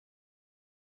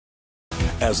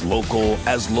As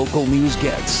local news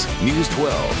gets, News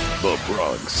 12, the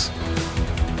Bronx.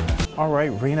 All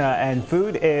right, Rena, and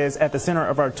food is at the center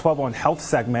of our 12 on Health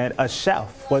segment. A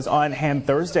chef was on hand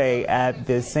Thursday at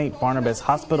the St. Barnabas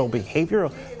Hospital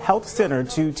Behavioral Health Center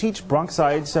to teach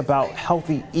Bronxites about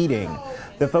healthy eating.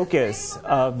 The focus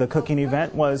of the cooking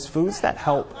event was foods that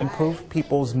help improve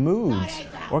people's moods.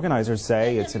 Organizers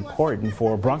say it's important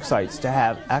for Bronxites to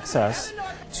have access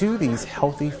to these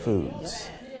healthy foods.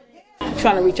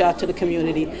 Trying to reach out to the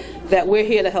community that we're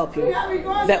here to help you,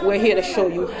 that we're here to show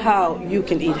you how you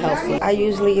can eat healthy. I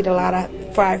usually eat a lot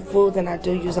of fried food and I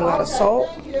do use a lot of salt.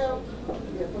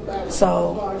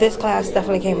 So this class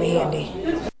definitely came in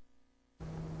handy.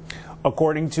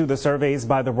 According to the surveys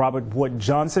by the Robert Wood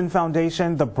Johnson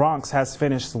Foundation, the Bronx has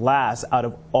finished last out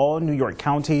of all New York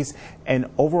counties in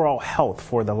overall health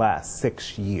for the last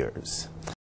 6 years.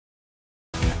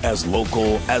 As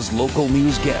local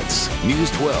news gets,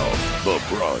 News 12, the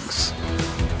Bronx.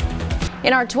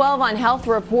 In our 12 on Health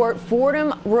report,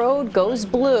 Fordham Road goes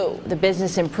blue. The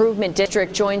Business Improvement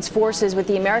District joins forces with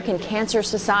the American Cancer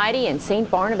Society and St.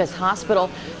 Barnabas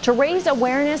Hospital to raise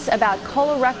awareness about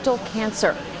colorectal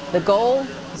cancer. The goal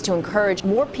is to encourage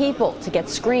more people to get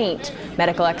screened.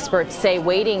 Medical experts say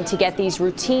waiting to get these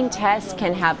routine tests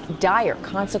can have dire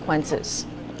consequences.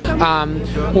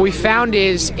 What we found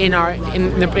is in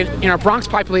our Bronx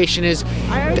population is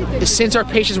since our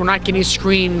patients were not getting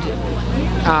screened,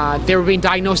 they were being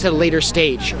diagnosed at a later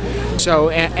stage. So,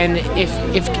 and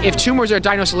if tumors are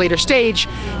diagnosed at a later stage,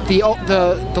 the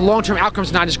long-term outcome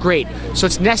is not as great. So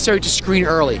it's necessary to screen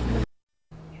early.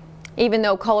 Even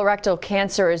though colorectal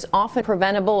cancer is often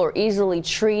preventable or easily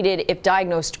treated if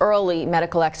diagnosed early,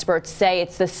 medical experts say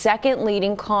it's the second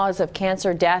leading cause of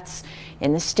cancer deaths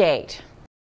in the state.